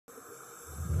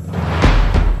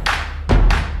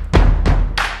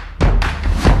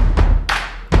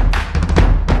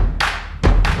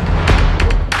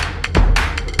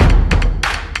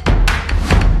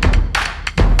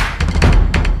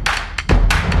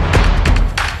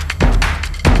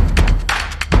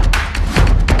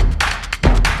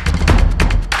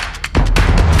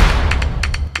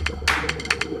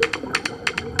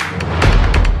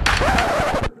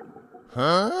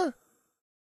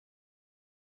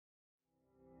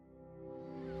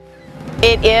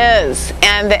It is,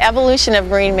 and the evolution of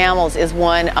marine mammals is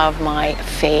one of my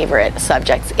favorite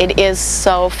subjects. It is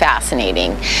so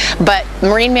fascinating. But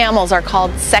marine mammals are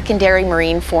called secondary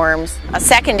marine forms. A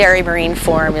secondary marine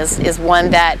form is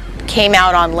one that came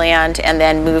out on land and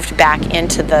then moved back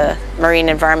into the marine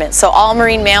environment. So all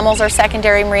marine mammals are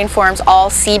secondary marine forms. All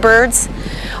seabirds,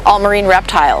 all marine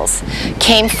reptiles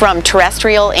came from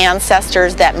terrestrial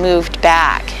ancestors that moved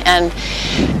back. And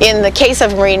in the case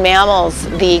of marine mammals,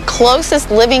 the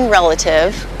closest living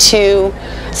relative to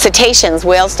cetaceans,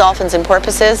 whales, dolphins, and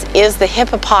porpoises, is the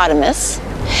hippopotamus.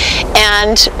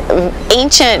 And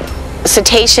ancient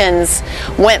cetaceans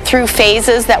went through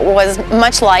phases that was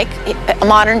much like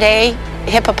modern day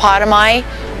hippopotami.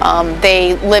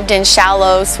 They lived in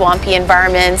shallow, swampy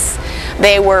environments.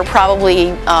 They were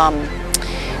probably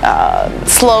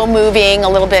slow moving, a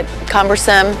little bit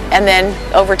cumbersome, and then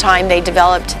over time they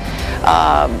developed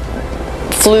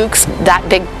flukes, that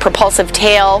big propulsive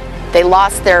tail. They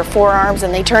lost their forearms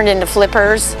and they turned into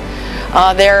flippers.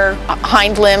 Their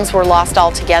hind limbs were lost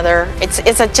altogether.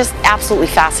 It's a just absolutely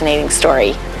fascinating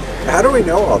story. How do we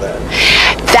know all that?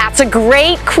 That's a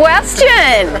great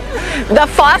question. The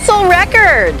fossil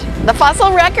record. The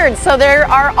fossil record. So there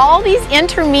are all these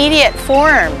intermediate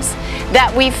forms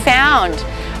that we've found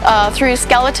through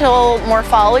skeletal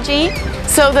morphology.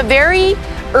 So the very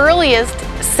earliest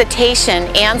cetacean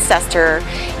ancestor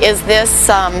is this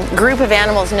group of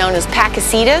animals known as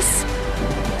Pakicetus.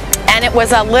 And it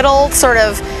was a little sort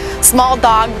of small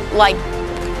dog-like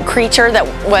creature that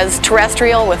was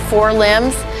terrestrial with 4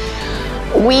 limbs.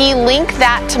 We link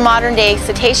that to modern day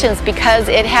cetaceans because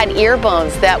it had ear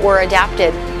bones that were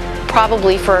adapted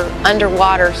probably for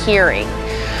underwater hearing.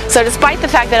 So despite the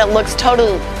fact that it looks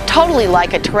totally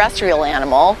like a terrestrial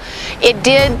animal, it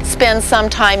did spend some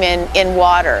time in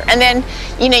water. And then,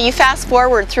 you know, you fast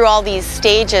forward through all these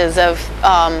stages of,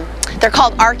 they're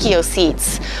called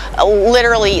archaeocetes,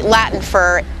 literally Latin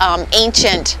for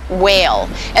ancient whale.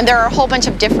 And there are a whole bunch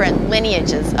of different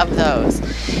lineages of those.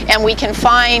 And we can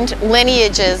find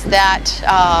lineages that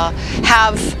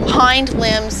have hind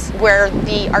limbs where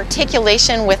the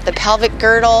articulation with the pelvic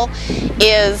girdle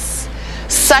is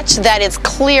such that it's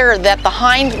clear that the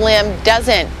hind limb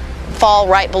doesn't fall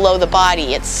right below the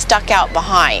body. It's stuck out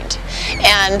behind.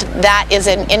 And that is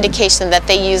an indication that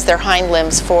they use their hind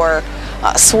limbs for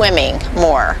swimming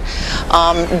more.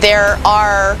 There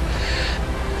are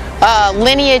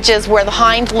lineages where the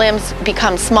hind limbs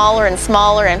become smaller and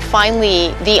smaller, and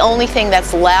finally the only thing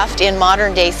that's left in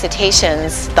modern day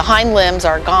cetaceans, the hind limbs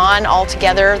are gone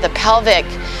altogether. The pelvic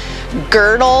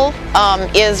girdle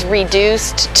is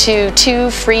reduced to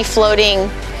 2 free-floating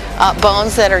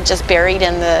bones that are just buried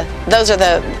in the,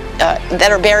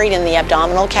 that are buried in the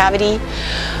abdominal cavity.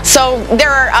 So there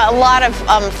are a lot of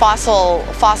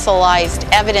fossilized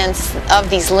evidence of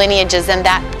these lineages and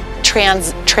that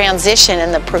transition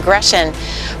and the progression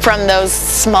from those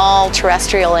small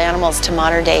terrestrial animals to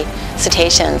modern day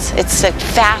cetaceans. It's a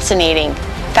fascinating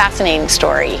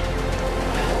story.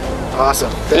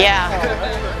 Awesome.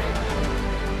 Yeah.